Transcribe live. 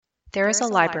There is a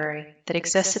library that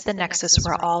exists at the nexus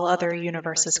where all other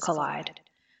universes collide.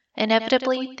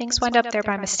 Inevitably, things wind up there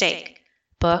by mistake.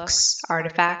 Books,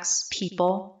 artifacts,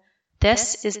 people.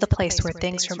 This is the place where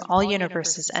things from all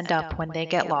universes end up when they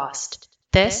get lost.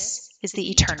 This is the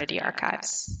Eternity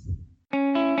Archives.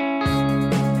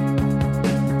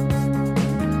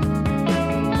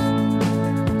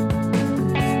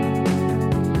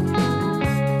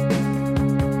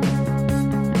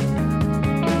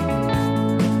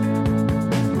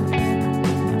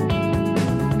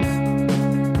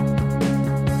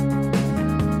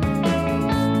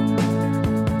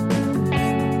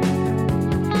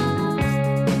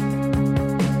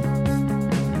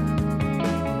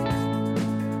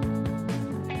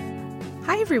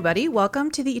 Everybody,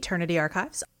 welcome to the Eternity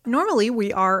Archives. Normally,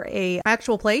 we are a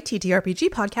actual play TTRPG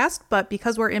podcast, but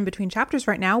because we're in between chapters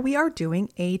right now, we are doing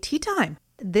a tea time.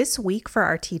 This week for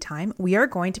our tea time, we are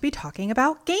going to be talking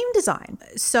about game design.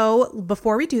 So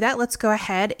before we do that, let's go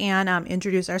ahead and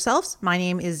introduce ourselves. My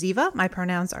name is Ziva. My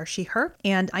pronouns are she, her,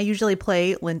 and I usually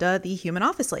play Linda, the human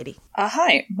office lady.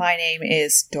 Hi, my name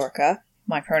is Dorka.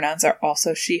 My pronouns are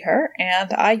also she, her,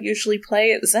 and I usually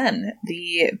play Zen,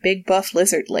 the big buff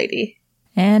lizard lady.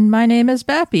 And my name is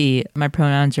Bappy. My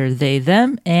pronouns are they,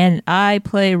 them, and I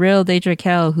play Real Daedra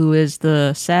Kel, who is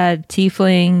the sad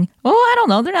tiefling. Well, I don't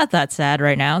know. They're not that sad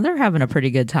right now. They're having a pretty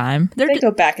good time. They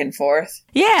go back and forth.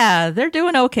 Yeah, they're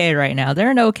doing okay right now.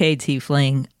 They're an okay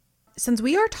tiefling. Since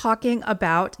we are talking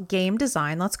about game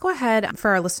design, let's go ahead,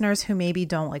 for our listeners who maybe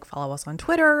don't follow us on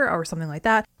Twitter or something like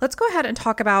that, let's go ahead and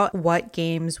talk about what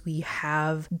games we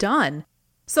have done.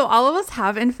 So all of us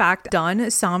have, in fact, done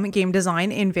some game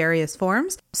design in various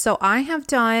forms. So I have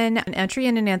done an entry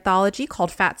in an anthology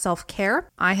called Fat Self-Care.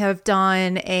 I have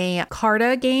done a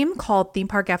Carta game called Theme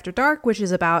Park After Dark, which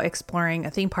is about exploring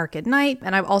a theme park at night.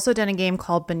 And I've also done a game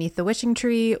called Beneath the Wishing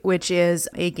Tree, which is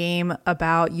a game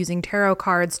about using tarot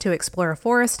cards to explore a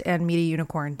forest and meet a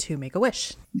unicorn to make a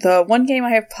wish. The one game I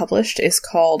have published is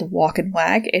called Walk and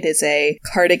Wag. It is a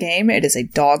Carta game. It is a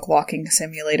dog walking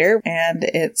simulator, and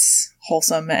it's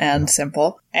wholesome and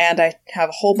simple. And I have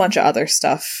a whole bunch of other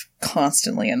stuff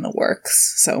constantly in the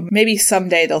works. So maybe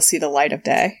someday they'll see the light of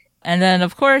day. And then,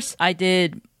 of course, I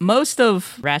did most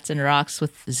of Rats and Rocks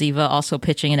with Ziva also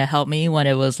pitching in to help me when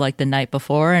it was the night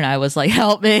before. And I was like,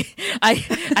 help me.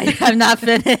 I'm not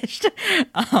finished.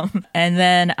 And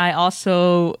then I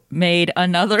also made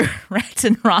another Rats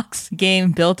and Rocks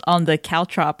game built on the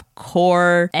Caltrop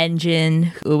core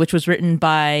engine, which was written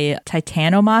by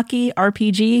Titanomachy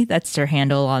RPG. That's their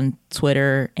handle on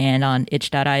Twitter and on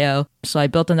itch.io. So I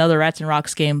built another Rats and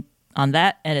Rocks game on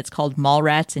that, and it's called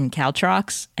Mallrats and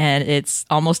Caltrox, and it's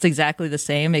almost exactly the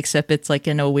same, except it's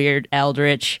in a weird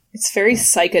eldritch. It's very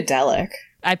psychedelic.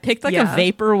 I picked a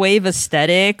vaporwave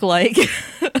aesthetic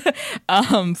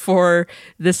for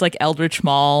this eldritch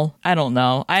mall. I don't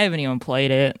know. I haven't even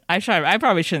played it. I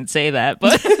probably shouldn't say that,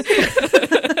 but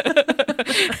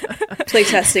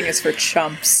playtesting is for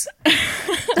chumps.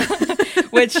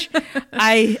 Which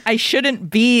I shouldn't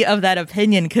be of that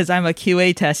opinion because I'm a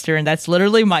QA tester and that's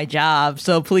literally my job.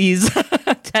 So please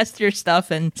test your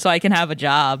stuff and so I can have a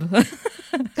job.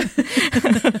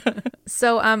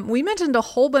 So we mentioned a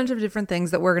whole bunch of different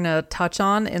things that we're going to touch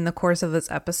on in the course of this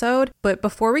episode. But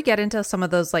before we get into some of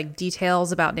those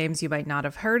details about names you might not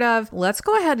have heard of, let's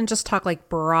go ahead and just talk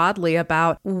broadly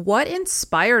about what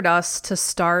inspired us to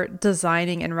start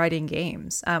designing and writing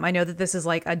games. I know that this is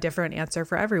a different answer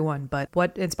for everyone, but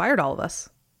what inspired all of us?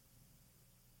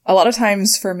 A lot of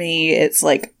times for me, it's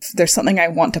there's something I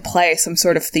want to play, some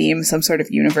sort of theme, some sort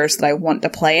of universe that I want to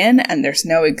play in, and there's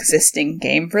no existing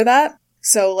game for that.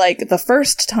 So, the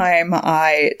first time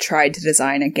I tried to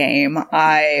design a game,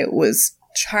 I was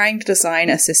trying to design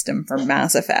a system for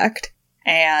Mass Effect,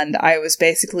 and I was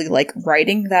basically,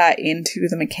 writing that into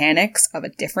the mechanics of a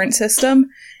different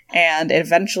system, and it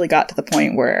eventually got to the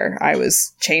point where I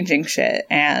was changing shit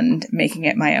and making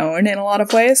it my own in a lot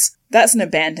of ways. That's an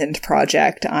abandoned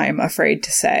project, I'm afraid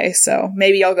to say, so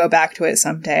maybe I'll go back to it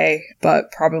someday,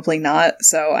 but probably not,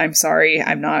 so I'm sorry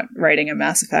I'm not writing a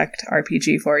Mass Effect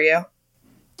RPG for you.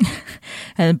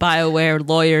 And BioWare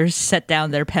lawyers set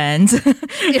down their pens. But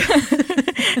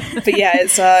yeah,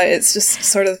 it's just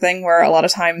sort of the thing where a lot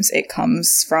of times it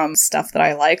comes from stuff that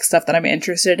I like, stuff that I'm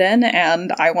interested in,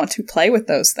 and I want to play with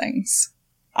those things.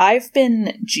 I've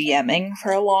been GMing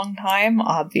for a long time,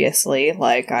 obviously.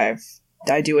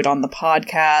 I do it on the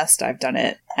podcast, I've done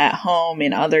it at home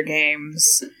in other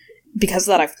games. Because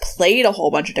of that, I've played a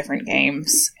whole bunch of different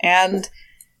games, and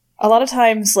a lot of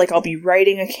times, I'll be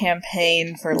writing a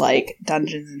campaign for,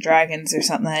 Dungeons & Dragons or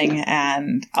something,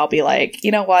 and I'll be you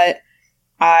know what?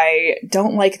 I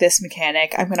don't like this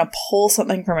mechanic. I'm going to pull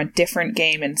something from a different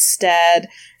game instead.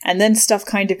 And then stuff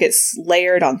kind of gets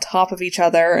layered on top of each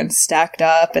other and stacked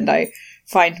up, and I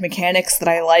find mechanics that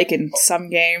I like in some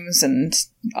games and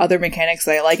other mechanics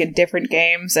that I like in different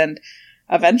games, and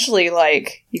eventually,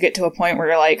 like, you get to a point where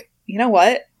you're like, you know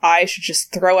what? I should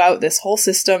just throw out this whole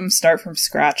system, start from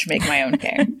scratch, make my own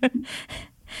game.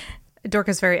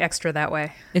 Dorca's very extra that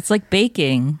way. It's like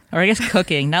baking, or I guess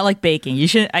cooking, not like baking. You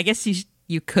should, I guess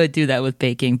you could do that with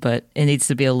baking, but it needs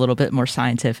to be a little bit more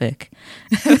scientific.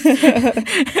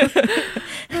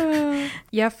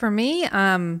 Yeah, for me,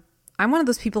 I'm one of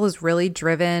those people who's really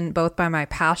driven both by my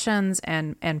passions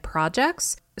and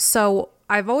projects. So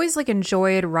I've always like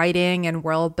enjoyed writing and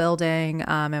world building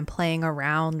and playing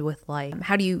around with like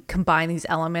how do you combine these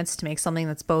elements to make something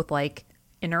that's both like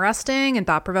interesting and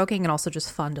thought-provoking and also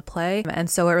just fun to play. And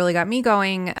so what really got me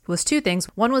going was two things.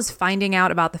 One was finding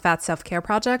out about the Fat Self-Care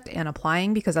Project and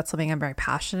applying, because that's something I'm very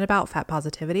passionate about, fat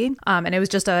positivity. And it was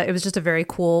just a very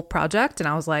cool project, and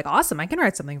I was like, awesome, I can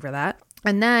write something for that.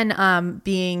 And then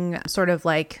being sort of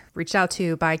like reached out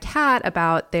to by Kat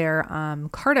about their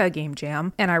Carta game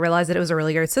jam. And I realized that it was a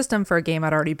really great system for a game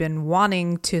I'd already been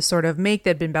wanting to sort of make, that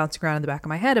had been bouncing around in the back of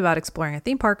my head about exploring a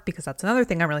theme park, because that's another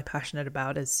thing I'm really passionate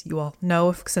about. As you all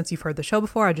know, since you've heard the show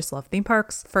before, I just love theme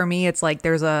parks. For me, it's like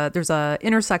there's a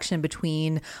intersection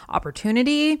between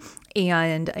opportunity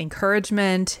and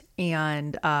encouragement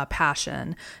and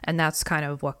passion. And that's kind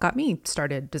of what got me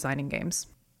started designing games.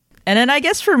 And then I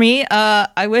guess for me,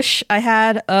 I wish I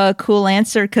had a cool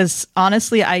answer, because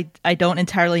honestly, I don't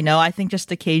entirely know. I think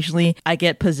just occasionally I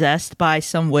get possessed by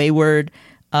some wayward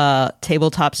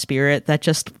tabletop spirit that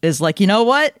just is like, you know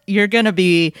what? You're going to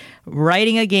be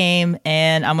writing a game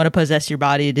and I'm going to possess your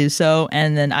body to do so.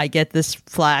 And then I get this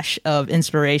flash of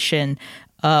inspiration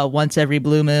once every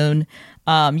blue moon.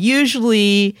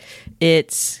 Usually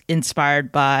it's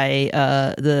inspired by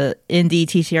the indie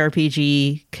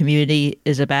TTRPG community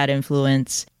is a bad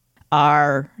influence.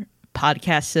 Our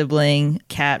podcast sibling,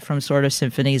 Kat from Sword of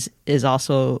Symphonies, is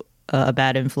also a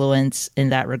bad influence in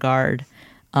that regard,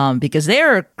 because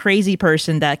they're a crazy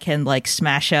person that can like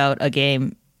smash out a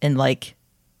game in like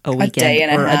a weekend day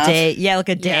and or a half. a day. Yeah, like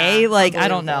a day. Yeah, like, I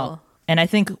don't know. unbelievable. And I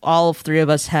think all three of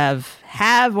us have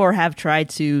tried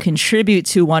to contribute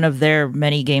to one of their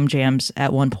many game jams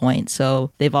at one point.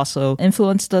 So they've also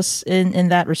influenced us in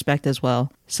that respect as well.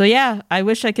 So yeah, I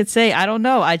wish I could say, I don't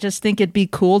know. I just think it'd be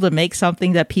cool to make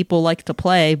something that people like to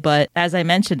play. But as I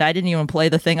mentioned, I didn't even play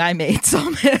the thing I made. So,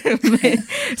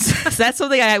 so that's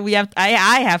something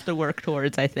I have to work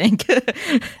towards, I think.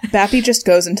 Bappy just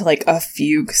goes into like a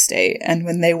fugue state, and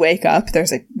when they wake up,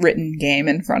 there's a written game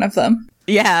in front of them.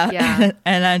 Yeah.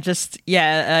 And I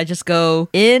just go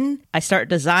in, I start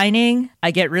designing,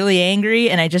 I get really angry,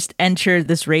 and I just enter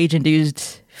this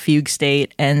rage-induced fugue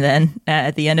state. And then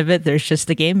at the end of it, there's just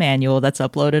the game manual that's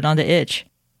uploaded onto itch.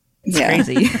 It's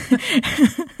crazy.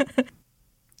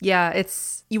 Yeah,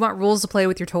 you want rules to play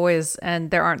with your toys,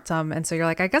 and there aren't some. And so you're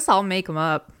like, I guess I'll make them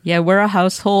up. Yeah, we're a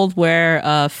household where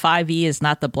 5e is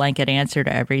not the blanket answer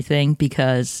to everything,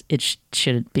 because it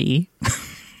shouldn't be.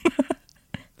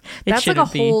 That's like a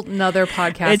whole nother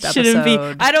podcast It shouldn't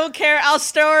episode. be. I don't care. I'll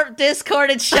store up Discord.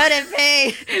 It shouldn't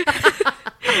be.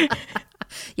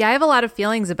 Yeah, I have a lot of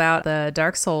feelings about the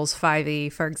Dark Souls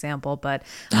 5e, for example, but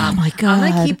Oh my God.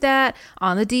 I'm going to keep that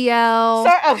on the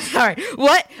DL. Sorry.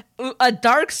 What? A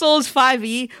Dark Souls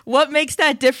 5e? What makes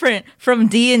that different from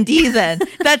D&D then?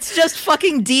 That's just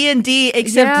fucking D&D,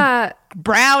 except Yeah.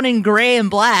 brown and gray and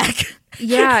black.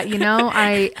 Yeah,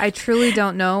 I truly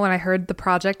don't know. When I heard the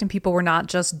project and people were not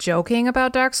just joking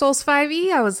about Dark Souls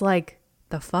 5e, I was like,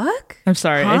 the fuck? I'm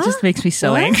sorry. Huh? It just makes me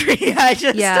so What? angry. I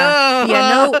just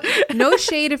No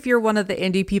shade if you're one of the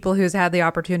indie people who's had the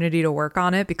opportunity to work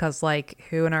on it, because like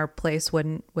who in our place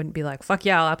wouldn't be like, fuck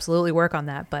yeah, I'll absolutely work on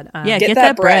that. But Yeah, Get get that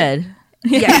that bread.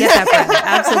 yeah, get that bread.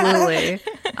 Absolutely.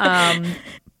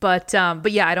 But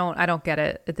yeah, I don't get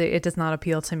it. It does not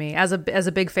appeal to me. As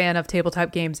a big fan of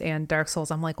tabletop games and Dark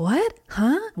Souls, I'm like, what?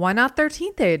 Huh? Why not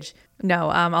 13th Age? No,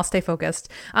 I'll stay focused.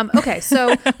 Okay,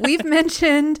 so we've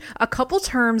mentioned a couple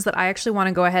terms that I actually want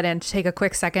to go ahead and take a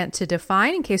quick second to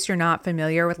define, in case you're not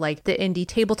familiar with like the indie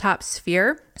tabletop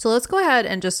sphere. So let's go ahead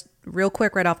and just real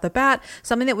quick right off the bat,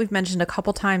 something that we've mentioned a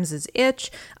couple times is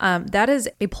Itch. That is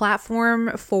a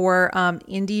platform for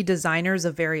indie designers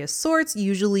of various sorts,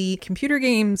 usually computer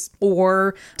games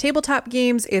or tabletop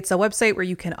games. It's a website where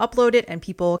you can upload it and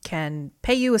people can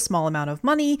pay you a small amount of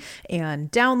money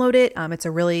and download it. It's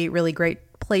a really, really great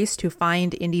place to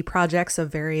find indie projects of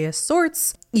various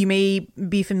sorts. You may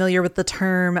be familiar with the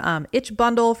term itch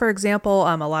bundle, for example.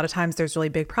 A lot of times there's really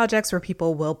big projects where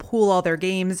people will pool all their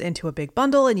games into a big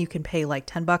bundle, and you can pay like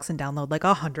 $10 and download like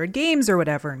 100 games or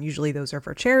whatever. And usually those are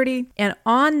for charity. And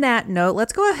on that note,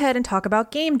 let's go ahead and talk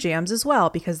about game jams as well,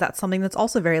 because that's something that's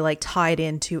also very like tied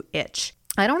into itch.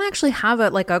 I don't actually have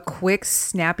a quick,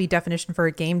 snappy definition for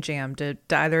a game jam. Do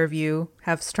either of you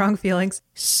have strong feelings?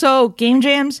 So game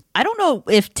jams, I don't know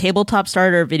if tabletop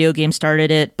started or video games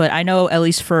started it, but I know, at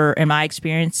least in my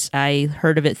experience, I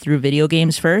heard of it through video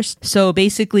games first. So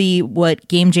basically what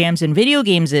game jams in video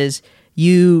games is,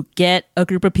 you get a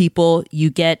group of people, you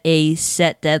get a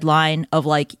set deadline of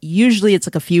like, usually it's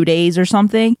like a few days or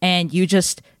something, and you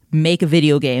just make a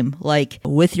video game like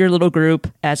with your little group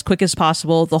as quick as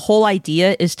possible. The whole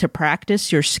idea is to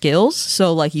practice your skills.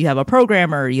 So like you have a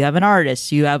programmer, you have an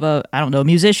artist, you have a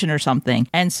musician or something.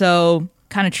 And so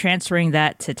kind of transferring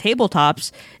that to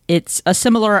tabletops, it's a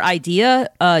similar idea.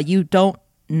 You don't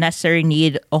necessarily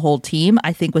need a whole team.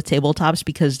 I think with tabletops,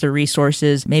 because the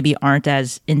resources maybe aren't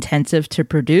as intensive to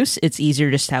produce, it's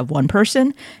easier just to have one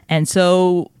person. And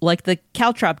so like the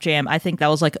Caltrop Jam, I think that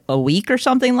was like a week or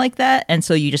something like that. And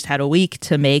so you just had a week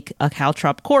to make a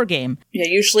Caltrop core game. Yeah,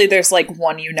 usually there's like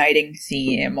one uniting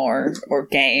theme or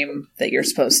game that you're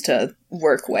supposed to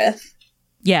work with.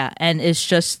 Yeah, and it's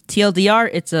just TLDR,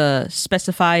 it's a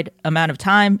specified amount of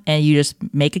time and you just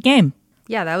make a game.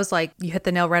 Yeah, that was like, you hit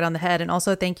the nail right on the head. And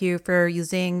also thank you for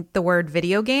using the word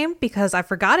video game, because I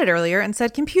forgot it earlier and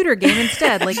said computer game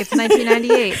instead, like it's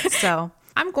 1998. So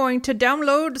I'm going to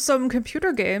download some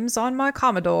computer games on my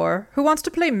Commodore. Who wants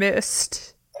to play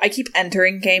Myst? I keep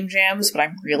entering game jams, but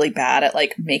I'm really bad at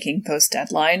like making those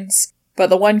deadlines. But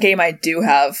the one game I do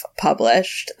have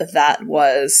published, that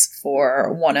was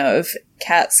for one of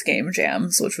Kat's game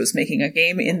jams, which was making a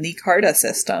game in the Carta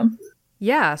system.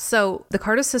 Yeah, so the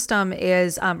Carta system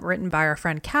is written by our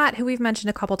friend Kat, who we've mentioned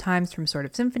a couple times from Sort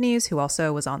of Symphonies, who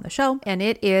also was on the show. And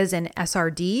it is an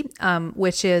SRD,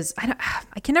 which is,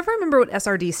 I can never remember what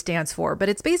SRD stands for, but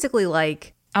it's basically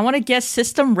like... I want to guess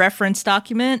System Reference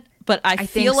Document, but I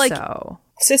feel like... so.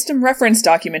 System Reference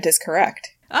Document is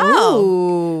correct.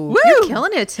 Oh, you're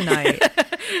killing it tonight.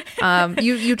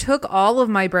 You took all of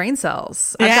my brain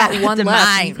cells. I've got one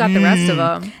left, and you've got the rest of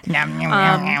them.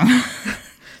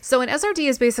 So an SRD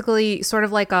is basically sort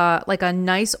of like a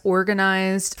nice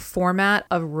organized format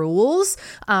of rules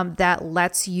that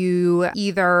lets you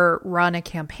either run a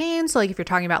campaign. So like if you're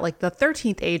talking about like the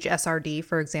 13th Age SRD,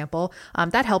 for example,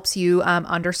 that helps you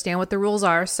understand what the rules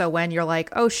are. So when you're like,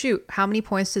 oh shoot, how many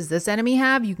points does this enemy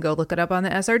have? You can go look it up on the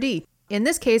SRD. In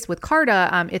this case, with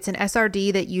Carta, it's an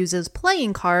SRD that uses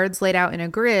playing cards laid out in a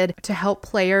grid to help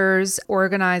players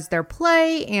organize their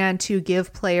play and to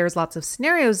give players lots of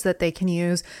scenarios that they can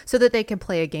use so that they can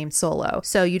play a game solo.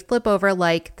 So you'd flip over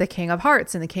like the King of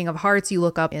Hearts. In the King of Hearts, you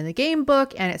look up in the game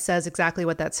book and it says exactly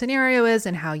what that scenario is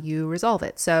and how you resolve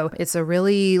it. So it's a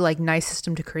really like nice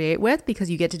system to create with, because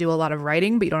you get to do a lot of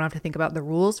writing, but you don't have to think about the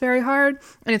rules very hard.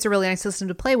 And it's a really nice system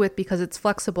to play with because it's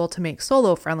flexible to make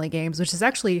solo-friendly games, which is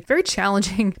actually very challenging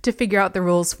to figure out the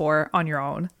rules for on your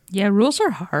own. Yeah, rules are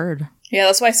hard. Yeah,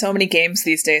 that's why so many games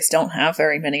these days don't have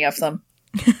very many of them.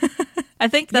 I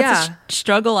think that's a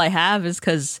struggle I have, is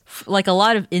because like a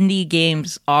lot of indie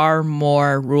games are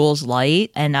more rules light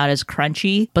and not as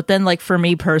crunchy. But then like for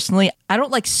me personally, I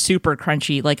don't like super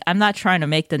crunchy. Like I'm not trying to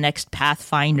make the next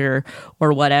Pathfinder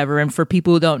or whatever. And for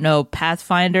people who don't know,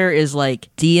 Pathfinder is like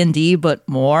D&D, but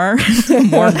more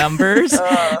numbers.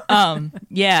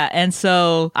 Yeah. And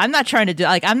so I'm not trying to do,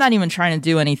 like, I'm not even trying to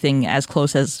do anything as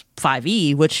close as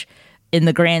 5e, which in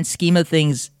the grand scheme of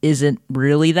things isn't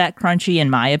really that crunchy, in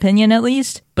my opinion, at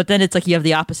least. But then it's like you have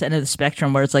the opposite end of the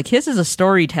spectrum where it's like, his is a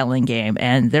storytelling game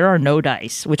and there are no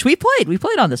dice, which we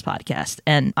played on this podcast.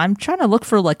 And I'm trying to look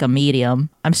for like a medium.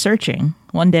 I'm searching.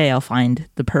 One day I'll find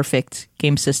the perfect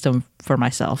game system for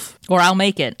myself, or I'll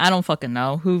make it. I don't fucking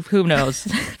know. Who knows?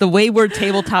 The wayward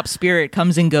tabletop spirit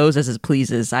comes and goes as it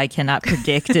pleases. I cannot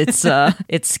predict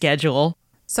its schedule.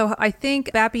 So I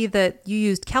think, Bappy, that you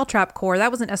used Caltrop Core.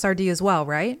 That was an SRD as well,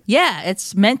 right? Yeah,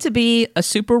 it's meant to be a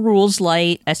super rules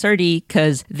light SRD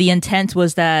because the intent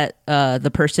was that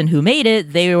the person who made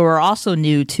it, they were also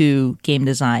new to game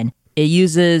design. It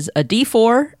uses a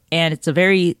D4, and it's a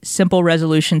very simple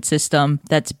resolution system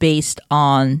that's based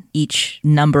on each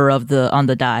number on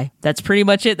the die. That's pretty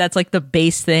much it. That's like the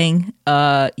base thing.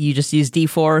 You just use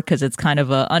D4 because it's kind of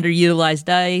a underutilized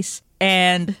dice,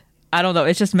 and I don't know.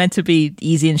 It's just meant to be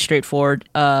easy and straightforward.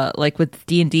 Like with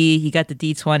D&D, you got the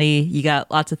D20, you got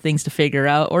lots of things to figure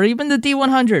out, or even the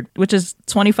D100, which is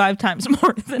 25 times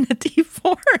more than a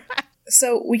D4.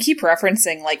 So we keep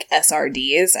referencing like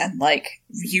SRDs and like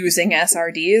using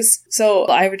SRDs. So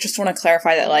I would just want to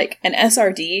clarify that like an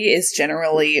SRD is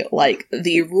generally like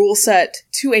the rule set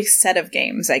to a set of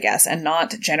games, I guess, and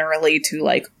not generally to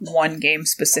like one game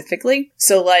specifically.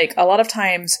 So like a lot of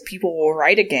times people will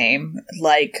write a game,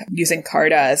 like using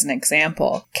Carta as an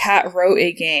example. Kat wrote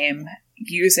a game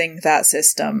using that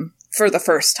system for the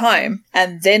first time,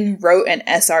 and then wrote an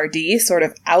SRD sort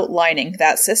of outlining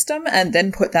that system, and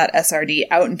then put that SRD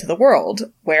out into the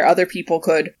world, where other people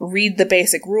could read the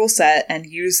basic rule set and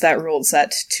use that rule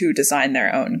set to design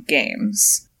their own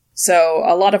games. So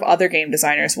a lot of other game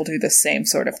designers will do the same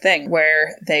sort of thing,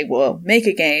 where they will make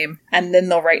a game, and then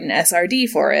they'll write an SRD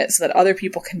for it, so that other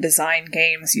people can design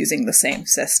games using the same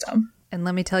system. And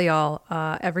let me tell y'all,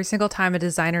 every single time a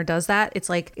designer does that, it's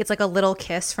like a little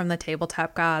kiss from the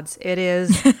tabletop gods. It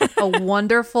is a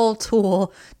wonderful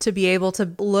tool to be able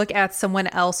to look at someone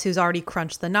else who's already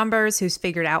crunched the numbers, who's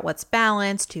figured out what's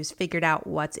balanced, who's figured out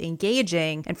what's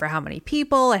engaging and for how many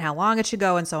people and how long it should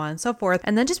go and so on and so forth.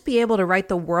 And then just be able to write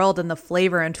the world and the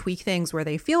flavor and tweak things where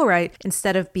they feel right,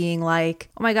 instead of being like,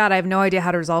 oh my God, I have no idea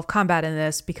how to resolve combat in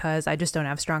this because I just don't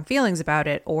have strong feelings about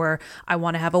it. Or I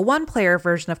want to have a one-player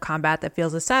version of combat that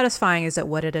feels as satisfying as it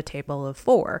would at a table of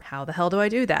 4. How the hell do I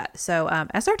do that? So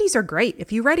SRDs are great.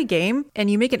 If you write a game and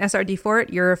you make an SRD for it,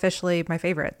 you're officially my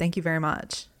favorite. Thank you very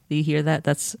much. Do you hear that?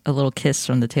 That's a little kiss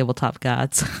from the tabletop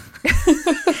gods.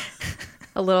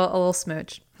 a little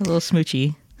smooch. A little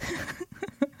smoochy.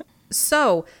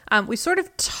 So we sort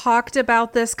of talked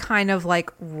about this kind of like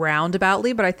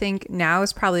roundaboutly, but I think now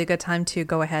is probably a good time to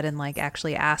go ahead and like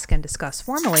actually ask and discuss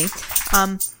formally.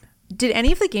 Did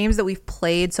any of the games that we've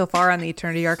played so far on the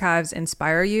Eternity Archives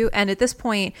inspire you? And at this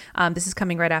point, this is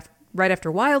coming right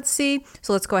after WildSea,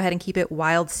 so let's go ahead and keep it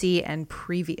WildSea and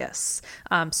previous.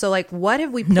 So like, what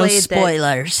have we played? No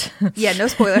spoilers. Yeah, no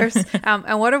spoilers.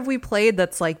 And what have we played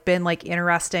that's like been like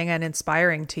interesting and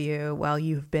inspiring to you while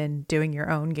you've been doing your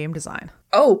own game design?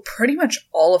 Oh, pretty much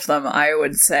all of them, I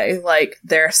would say. Like,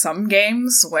 there are some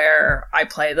games where I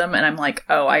play them and I'm like,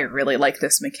 oh, I really like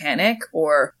this mechanic,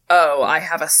 or, oh, I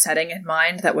have a setting in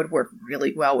mind that would work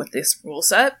really well with this rule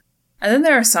set. And then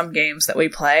there are some games that we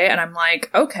play and I'm like,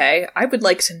 okay, I would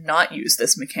like to not use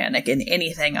this mechanic in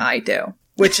anything I do,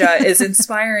 which is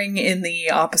inspiring in the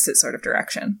opposite sort of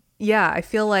direction. Yeah, I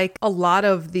feel like a lot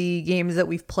of the games that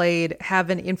we've played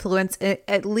have an influence,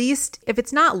 at least if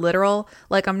it's not literal.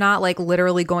 Like, I'm not like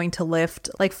literally going to lift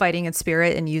like Fighting in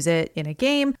Spirit and use it in a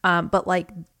game, but like,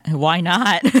 why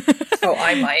not? Oh,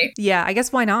 I might. Yeah, I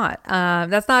guess why not?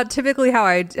 That's not typically how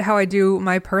I do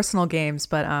my personal games,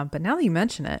 but now that you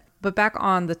mention it. But back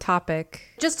on the topic,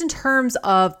 just in terms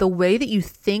of the way that you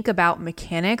think about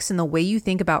mechanics and the way you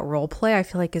think about role play, I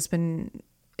feel like has been,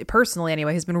 personally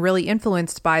anyway, has been really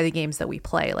influenced by the games that we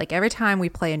play. Like, every time we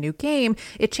play a new game,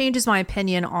 it changes my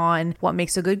opinion on what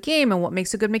makes a good game and what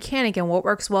makes a good mechanic and what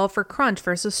works well for crunch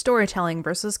versus storytelling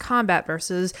versus combat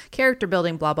versus character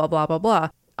building, blah, blah, blah, blah, blah.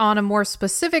 On a more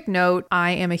specific note,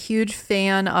 I am a huge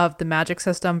fan of the magic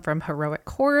system from Heroic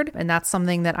Chord, and that's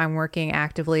something that I'm working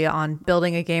actively on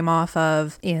building a game off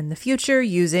of in the future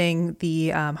using the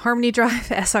Harmony Drive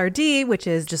SRD, which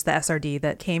is just the SRD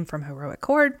that came from Heroic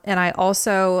Chord. And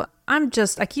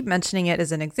I keep mentioning it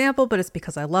as an example, but it's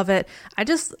because I love it. I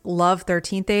just love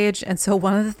 13th Age. And so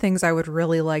one of the things I would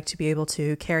really like to be able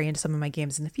to carry into some of my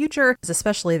games in the future is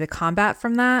especially the combat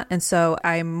from that. And so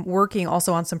I'm working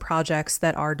also on some projects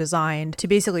that are designed to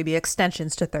basically be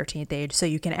extensions to 13th Age. So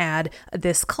you can add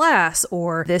this class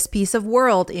or this piece of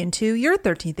world into your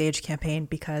 13th Age campaign,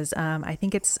 because I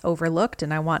think it's overlooked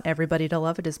and I want everybody to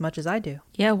love it as much as I do.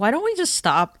 Yeah, why don't we just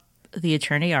stop the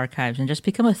Eternity Archives and just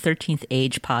become a 13th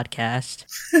Age podcast?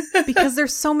 Because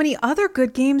there's so many other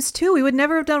good games too. We would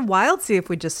never have done WildSea if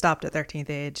we just stopped at 13th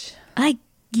Age.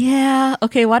 Yeah.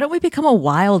 Okay, why don't we become a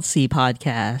WildSea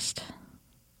podcast?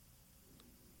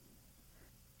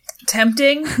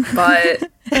 Tempting, but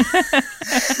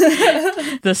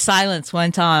The silence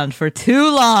went on for too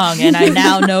long and I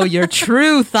now know your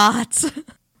true thoughts.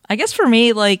 I guess for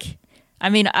me, like, I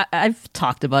mean, I've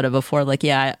talked about it before. Like,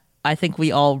 yeah, I think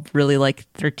we all really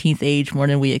like 13th Age more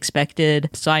than we expected.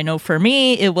 So I know for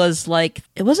me, it was like,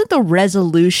 it wasn't the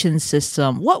resolution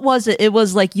system. What was it? It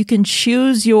was like you can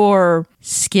choose your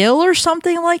skill or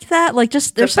something like that. Like,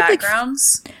 just there's the something.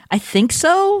 Backgrounds? I think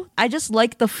so. I just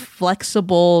like the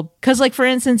flexible, because like, for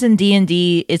instance, in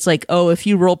D&D, it's like, oh, if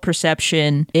you roll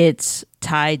perception, it's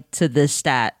tied to this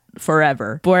stat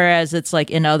forever. Whereas it's like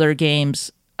in other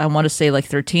games, I want to say like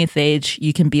 13th Age,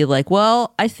 you can be like,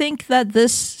 well, I think that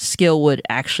this skill would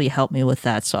actually help me with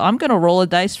that, so I'm going to roll a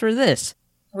dice for this.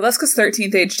 Well, that's because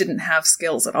 13th Age didn't have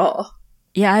skills at all.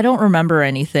 Yeah, I don't remember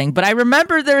anything, but I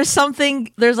remember there's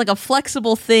like a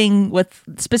flexible thing with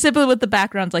specifically with the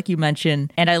backgrounds like you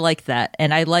mentioned, and I like that.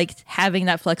 And I liked having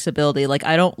that flexibility. Like,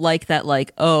 I don't like that,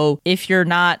 like, oh, if you're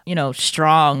not,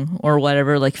 strong or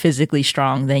whatever, like physically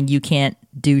strong, then you can't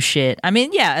do shit. I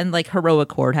mean, yeah, and like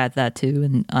Heroic Horde had that too,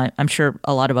 and I'm sure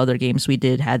a lot of other games we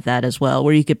did had that as well,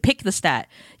 where you could pick the stat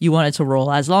you wanted to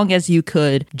roll as long as you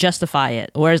could justify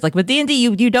it. Whereas like with D&D,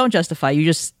 you don't justify.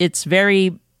 It's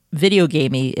very video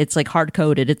gamey. It's like hard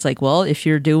coded. It's like, well, if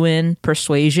you're doing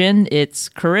persuasion, it's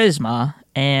charisma,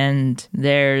 and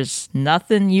there's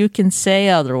nothing you can say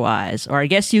otherwise. Or I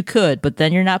guess you could, but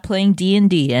then you're not playing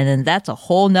D&D, and then that's a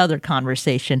whole nother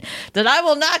conversation that I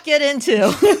will not get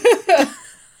into.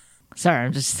 Sorry,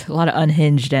 I'm just a lot of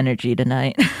unhinged energy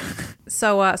tonight.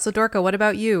 So Dorka, what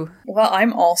about you? Well,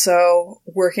 I'm also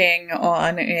working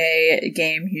on a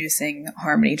game using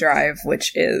Harmony Drive,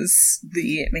 which is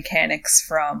the mechanics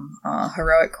from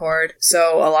Heroic Horde.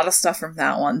 So a lot of stuff from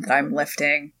that one that I'm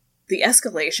lifting. The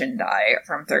escalation die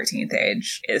from 13th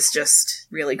Age is just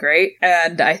really great,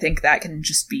 and I think that can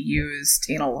just be used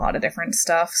in a lot of different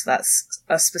stuff, so that's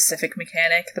a specific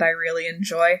mechanic that I really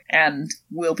enjoy and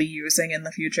will be using in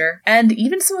the future. And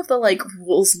even some of the, like,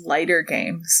 rules lighter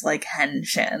games, like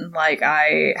Henshin, like,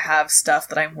 I have stuff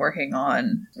that I'm working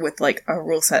on with, like, a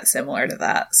rule set similar to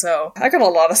that, so I got a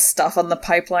lot of stuff on the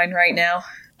pipeline right now.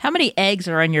 How many eggs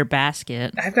are in your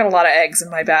basket? I've got a lot of eggs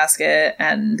in my basket,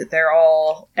 and they're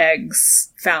all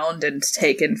eggs found and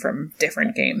taken from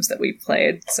different games that we've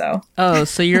played, so... Oh,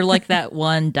 so you're like that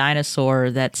one dinosaur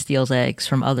that steals eggs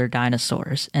from other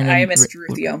dinosaurs. And I am a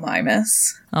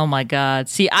Struthiomimus. Oh my god.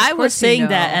 See, I was saying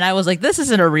that, and I was like, this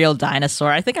isn't a real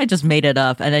dinosaur. I think I just made it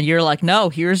up. And then you're like, no,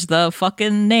 here's the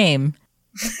fucking name.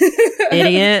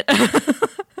 Idiot.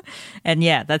 And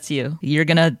yeah, that's you. You're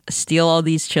gonna steal all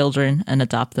these children and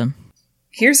adopt them.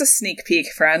 Here's a sneak peek,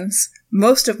 friends.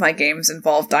 Most of my games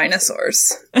involve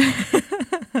dinosaurs.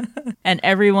 And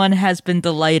everyone has been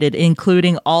delighted,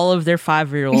 including all of their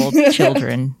 5-year-old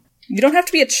children. You don't have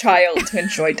to be a child to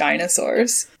enjoy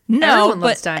dinosaurs. No, everyone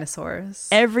loves dinosaurs.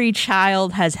 Every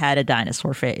child has had a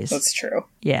dinosaur phase. That's true.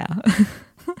 Yeah.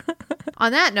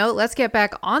 On that note, let's get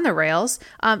back on the rails.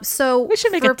 So we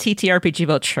should make a TTRPG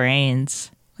about trains.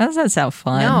 How does that sound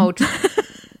fun? No.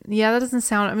 Yeah, that doesn't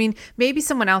sound... I mean, maybe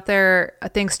someone out there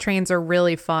thinks trains are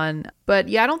really fun, but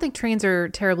yeah, I don't think trains are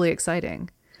terribly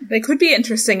exciting. They could be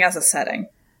interesting as a setting.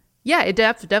 Yeah, it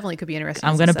definitely could be interesting.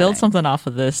 I'm going to build something off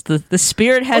of this. The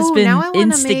spirit has been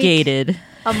instigated.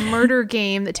 A murder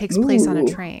game that takes place on a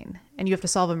train, and you have to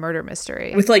solve a murder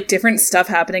mystery. With like different stuff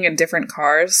happening in different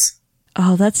cars.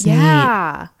 Oh, that's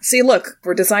neat. See, look,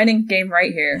 we're designing a game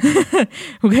right here.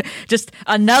 Just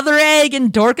another egg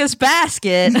in Dorka's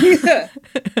basket.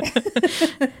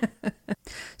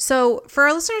 So for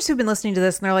our listeners who've been listening to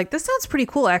this and they're like, this sounds pretty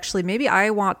cool, actually, maybe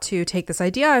I want to take this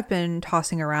idea I've been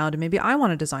tossing around and maybe I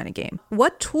want to design a game.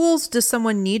 What tools does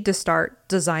someone need to start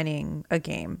designing a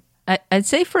game? I'd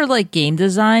say for like game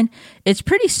design, it's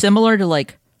pretty similar to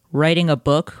like writing a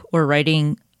book or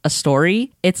writing a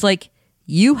story. It's like,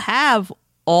 you have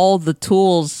all the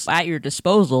tools at your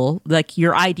disposal. Like,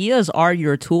 your ideas are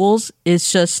your tools.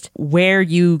 It's just where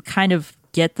you kind of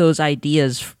get those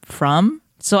ideas from.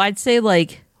 So I'd say,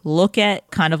 like, look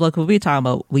at kind of like what we were talking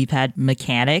about. We've had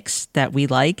mechanics that we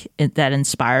like that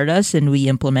inspired us and we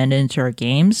implemented into our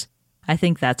games. I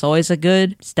think that's always a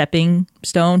good stepping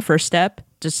stone, first step.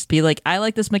 Just be like, I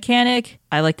like this mechanic.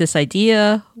 I like this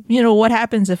idea. What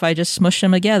happens if I just smush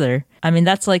them together? I mean,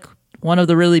 that's like one of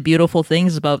the really beautiful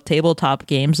things about tabletop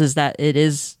games is that it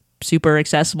is super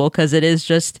accessible because it is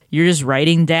just, you're just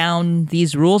writing down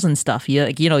these rules and stuff.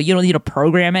 You don't need to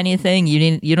program anything.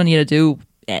 You don't need to do,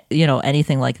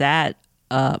 anything like that.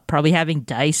 Probably having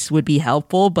dice would be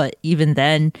helpful, but even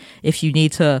then, if you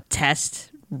need to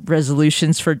test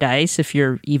resolutions for dice, if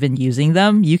you're even using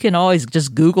them, you can always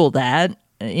just Google that.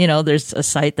 There's a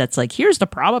site that's like, here's the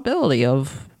probability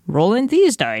of rolling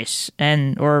these dice,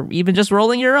 or even just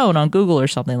rolling your own on Google or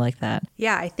something like that.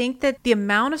 Yeah, I think that the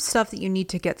amount of stuff that you need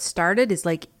to get started is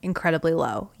like incredibly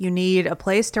low. You need a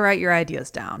place to write your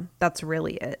ideas down. That's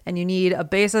really it. And you need a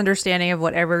base understanding of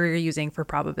whatever you're using for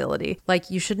probability. Like,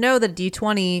 you should know that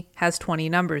D20 has 20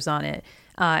 numbers on it.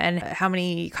 And how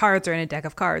many cards are in a deck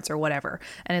of cards or whatever.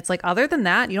 And it's like, other than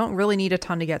that, you don't really need a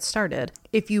ton to get started.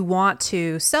 If you want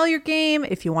to sell your game,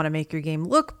 if you want to make your game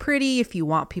look pretty, if you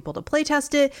want people to play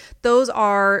test it, those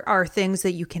are things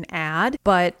that you can add.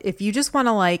 But if you just want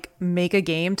to like make a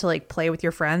game to like play with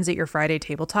your friends at your Friday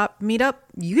tabletop meetup,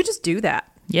 you could just do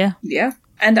that. Yeah. Yeah.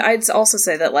 And I'd also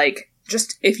say that like,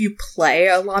 just if you play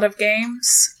a lot of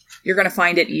games, you're going to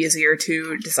find it easier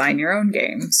to design your own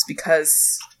games,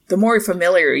 because the more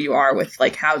familiar you are with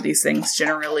like how these things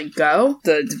generally go,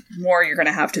 the more you're going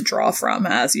to have to draw from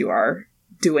as you are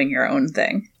doing your own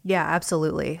thing. Yeah,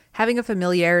 absolutely. Having a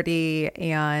familiarity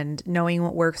and knowing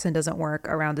what works and doesn't work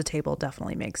around a table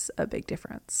definitely makes a big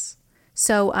difference.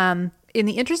 So in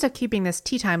the interest of keeping this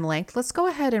tea time length, let's go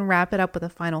ahead and wrap it up with a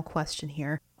final question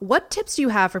here. What tips do you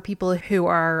have for people who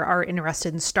are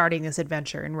interested in starting this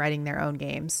adventure and writing their own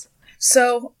games?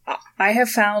 So I have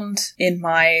found in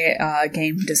my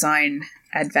game design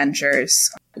adventures,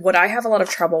 what I have a lot of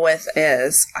trouble with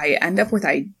is I end up with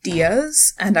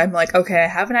ideas and I'm like, okay, I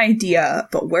have an idea,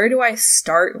 but where do I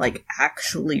start like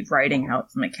actually writing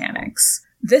out the mechanics?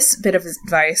 This bit of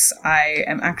advice I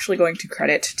am actually going to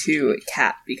credit to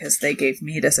Kat, because they gave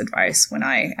me this advice when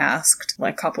I asked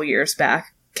like a couple years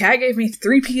back. Kat gave me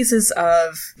 3 pieces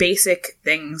of basic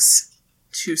things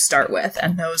to start with,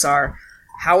 and those are: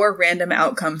 how are random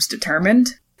outcomes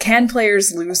determined? Can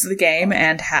players lose the game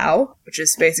and how? Which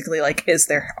is basically like,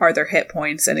 are there hit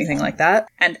points, anything like that?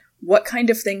 And what kind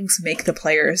of things make the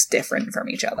players different from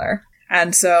each other?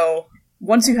 And so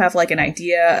once you have like an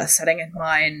idea, a setting in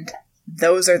mind,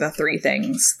 those are the 3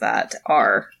 things that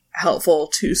are helpful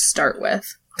to start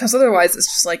with. Because otherwise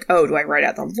it's just like, oh, do I write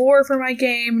out the lore for my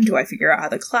game? Do I figure out how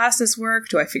the classes work?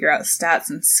 Do I figure out stats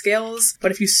and skills?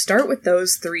 But if you start with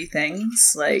those 3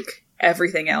 things, like,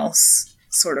 everything else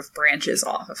sort of branches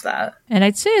off of that. And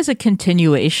I'd say as a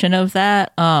continuation of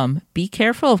that, be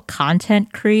careful of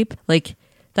content creep. Like,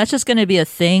 that's just going to be a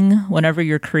thing whenever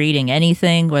you're creating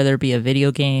anything, whether it be a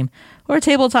video game or a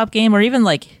tabletop game or even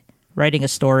like writing a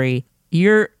story.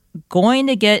 You're going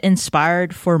to get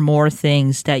inspired for more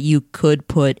things that you could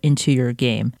put into your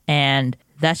game. And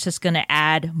that's just going to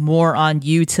add more on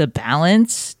you to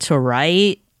balance, to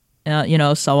write,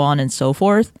 so on and so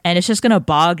forth. And it's just going to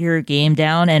bog your game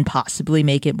down and possibly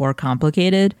make it more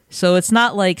complicated. So it's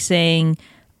not like saying,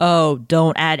 oh,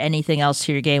 don't add anything else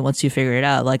to your game once you figure it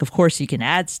out. Like, of course you can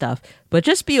add stuff, but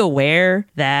just be aware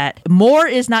that more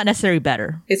is not necessarily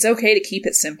better. It's okay to keep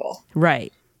it simple.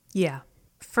 Right. Yeah.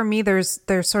 For me, there's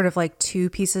sort of like 2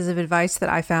 pieces of advice that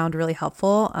I found really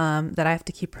helpful that I have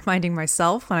to keep reminding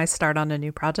myself when I start on a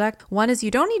new project. One is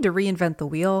you don't need to reinvent the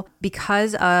wheel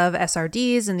because of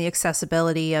SRDs and the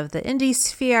accessibility of the indie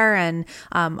sphere and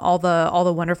all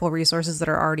the wonderful resources that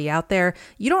are already out there.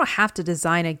 You don't have to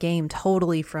design a game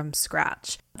totally from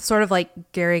scratch. Sort of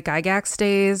like Gary Gygax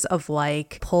days of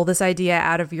like pull this idea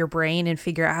out of your brain and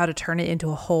figure out how to turn it into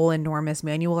a whole enormous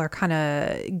manual are kind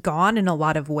of gone in a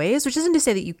lot of ways, which isn't to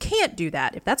say that you can't do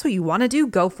that. If that's what you want to do,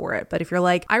 go for it. But if you're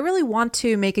like, I really want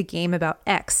to make a game about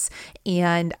X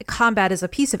and combat is a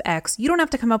piece of X, you don't have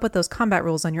to come up with those combat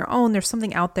rules on your own. There's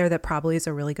something out there that probably is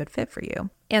a really good fit for you.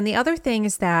 And the other thing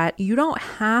is that you don't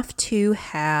have to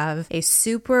have a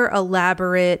super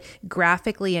elaborate,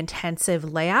 graphically intensive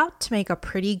layout to make a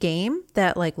pretty game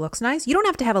that like looks nice. You don't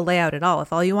have to have a layout at all.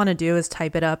 If all you want to do is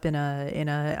type it up in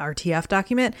a RTF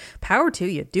document, power to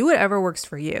you. Do whatever works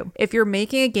for you. If you're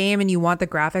making a game and you want the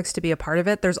graphics to be a part of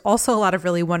it, there's also a lot of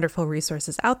really wonderful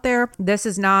resources out there. This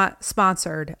is not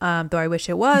sponsored, though I wish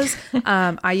it was.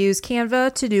 I use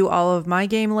Canva to do all of my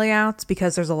game layouts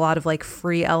because there's a lot of like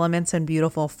free elements and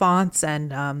beautiful fonts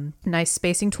and nice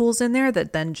spacing tools in there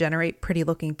that then generate pretty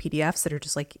looking PDFs that are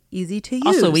just like easy to use.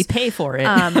 Also, we pay for it.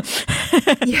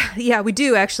 Yeah, we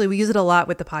do actually. We use it a lot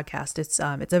with the podcast. It's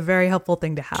a very helpful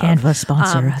thing to have. Canva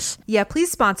sponsor us. Yeah,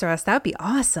 please sponsor us. That'd be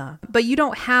awesome. But you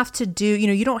don't have to do,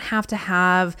 you don't have to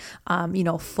have,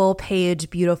 full page,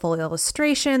 beautiful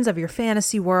illustrations of your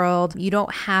fantasy world. You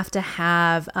don't have to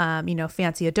have,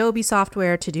 fancy Adobe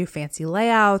software to do fancy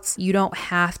layouts. You don't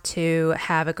have to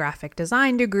have a graphic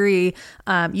design degree.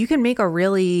 You can make a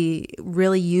really,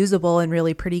 really usable and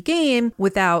really pretty game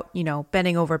without,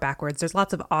 bending over backwards. There's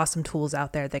lots of awesome tools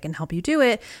out there that can help you do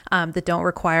it that don't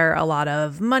require a lot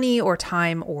of money or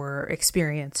time or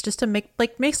experience just to make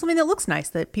something that looks nice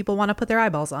that people want to put their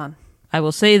eyeballs on. I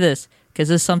will say this because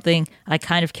this is something I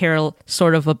kind of care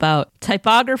sort of about.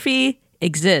 Typography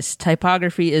exists.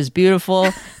 Typography is beautiful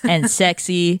and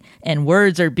sexy, and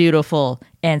words are beautiful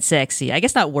and sexy. I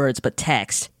guess not words, but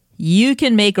text. You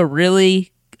can make a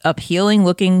really appealing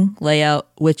looking layout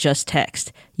with just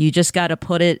text. You just got to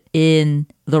put it in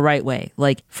the right way.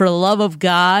 Like, for the love of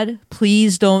God,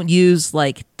 please don't use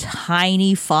like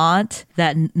tiny font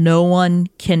that no one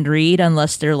can read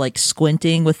unless they're like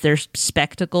squinting with their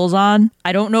spectacles on.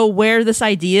 I don't know where this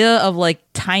idea of like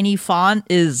tiny font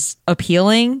is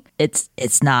appealing.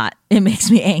 It's not. It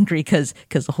makes me angry because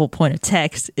the whole point of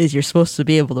text is you're supposed to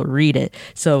be able to read it.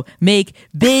 So make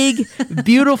big,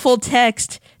 beautiful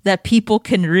text that people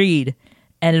can read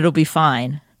and it'll be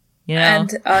fine. You know?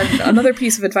 And another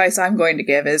piece of advice I'm going to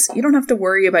give is you don't have to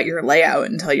worry about your layout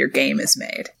until your game is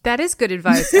made. That is good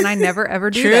advice, and I never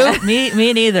ever do True. that.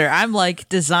 Me neither. I'm like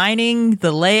designing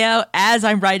the layout as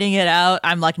I'm writing it out.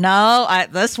 I'm like, no,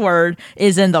 this word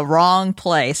is in the wrong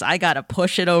place. I gotta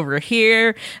push it over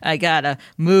here. I gotta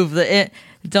move the.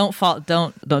 Don't fall.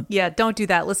 Don't. Yeah, don't do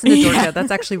that. Listen to Dorka.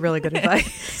 That's actually really good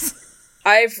advice.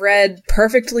 I've read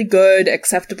perfectly good,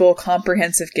 acceptable,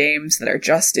 comprehensive games that are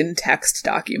just in text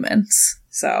documents.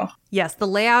 So yes, the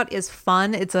layout is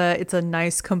fun. It's a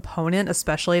nice component,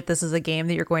 especially if this is a game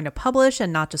that you're going to publish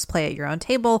and not just play at your own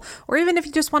table, or even if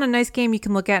you just want a nice game you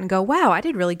can look at and go, wow, I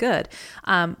did really good.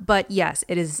 But yes,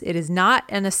 it is not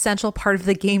an essential part of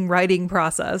the game writing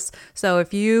process. So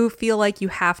if you feel like you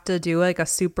have to do like a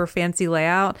super fancy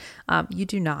layout, you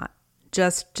do not.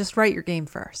 Just write your game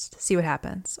first. See what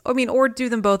happens. I mean, or do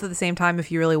them both at the same time if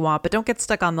you really want, but don't get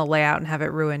stuck on the layout and have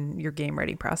it ruin your game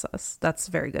writing process. That's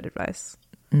very good advice.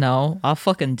 No, I'll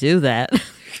fucking do that.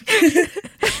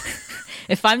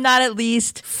 If I'm not at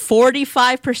least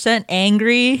 45%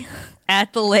 angry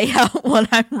at the layout when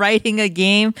I'm writing a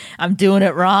game, I'm doing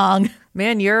it wrong.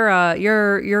 Man,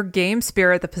 your game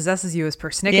spirit that possesses you is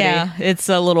persnickety. Yeah, it's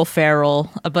a little feral,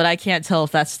 but I can't tell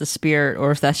if that's the spirit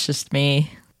or if that's just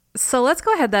me. So let's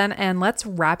go ahead then and let's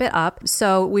wrap it up.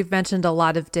 So we've mentioned a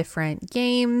lot of different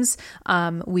games.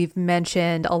 We've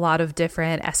mentioned a lot of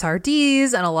different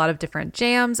SRDs and a lot of different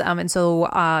jams. And so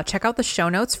check out the show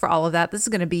notes for all of that. This is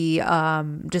going to be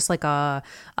just like a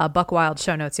Buck Wild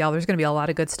show notes, y'all. There's going to be a lot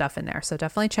of good stuff in there. So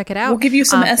definitely check it out. We'll give you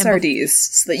some SRDs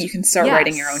so that you can start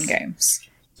writing your own games.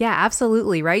 Yeah,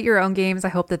 absolutely. Write your own games. I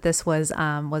hope that this was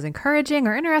encouraging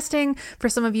or interesting for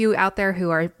some of you out there who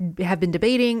have been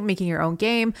debating making your own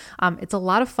game. It's a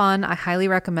lot of fun. I highly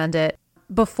recommend it.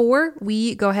 Before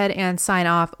we go ahead and sign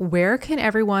off, where can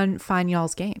everyone find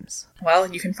y'all's games?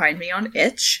 Well, you can find me on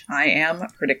Itch. I am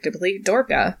predictably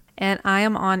Dorka. And I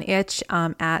am on Itch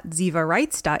at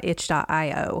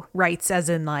zivawrites.itch.io. Rights as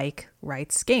in like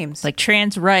rights games. Like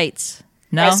trans rights.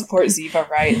 No? I support Ziva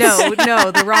Rights.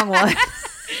 No, the wrong one.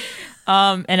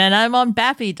 And then I'm on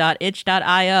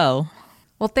bappy.itch.io.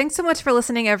 Well, thanks so much for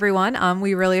listening, everyone.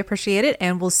 We really appreciate it,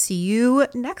 and we'll see you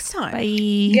next time. Bye.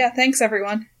 Yeah, thanks,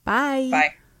 everyone. Bye.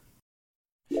 Bye.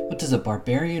 What does a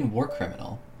barbarian war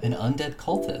criminal, an undead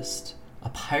cultist, a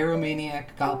pyromaniac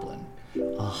goblin,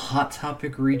 a hot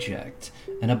topic reject,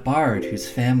 and a bard whose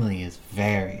family is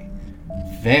very,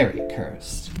 very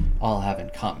cursed all have in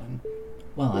common?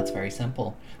 Well, that's very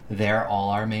simple. They're all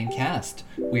our main cast.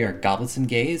 We are Goblets and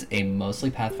Gays, a mostly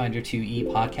Pathfinder 2e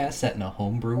podcast set in a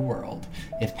homebrew world.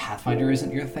 If Pathfinder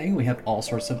isn't your thing, we have all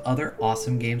sorts of other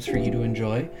awesome games for you to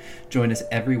enjoy. Join us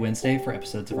every Wednesday for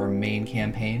episodes of our main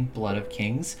campaign, Blood of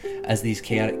Kings, as these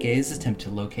chaotic gays attempt to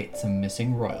locate some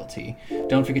missing royalty.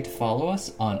 Don't forget to follow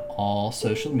us on all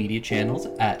social media channels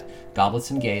at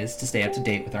Goblets and Gays to stay up to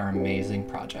date with our amazing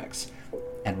projects.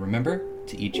 And remember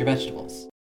to eat your vegetables.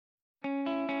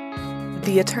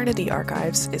 The Eternity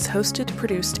Archives is hosted,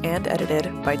 produced, and edited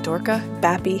by Dorka,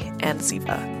 Bappy, and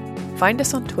Ziva. Find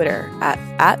us on Twitter at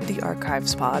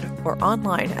 @TheArchivesPod or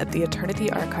online at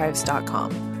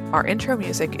theeternityarchives.com. Our intro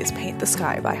music is Paint the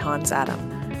Sky by Hans Adam,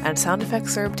 and sound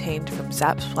effects are obtained from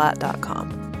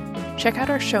zapsplat.com. Check out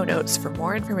our show notes for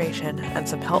more information and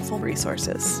some helpful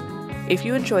resources. If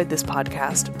you enjoyed this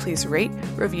podcast, please rate,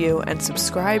 review, and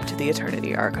subscribe to the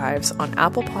Eternity Archives on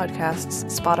Apple Podcasts,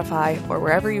 Spotify, or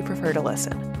wherever you prefer to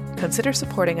listen. Consider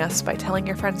supporting us by telling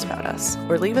your friends about us,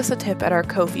 or leave us a tip at our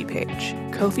Ko-fi page,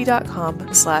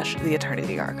 ko-fi.com/The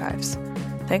Eternity Archives.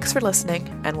 Thanks for listening,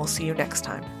 and we'll see you next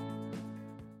time.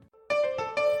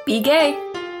 Be gay.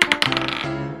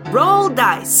 Roll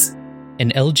dice.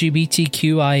 An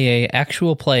LGBTQIA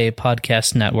actual play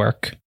podcast network.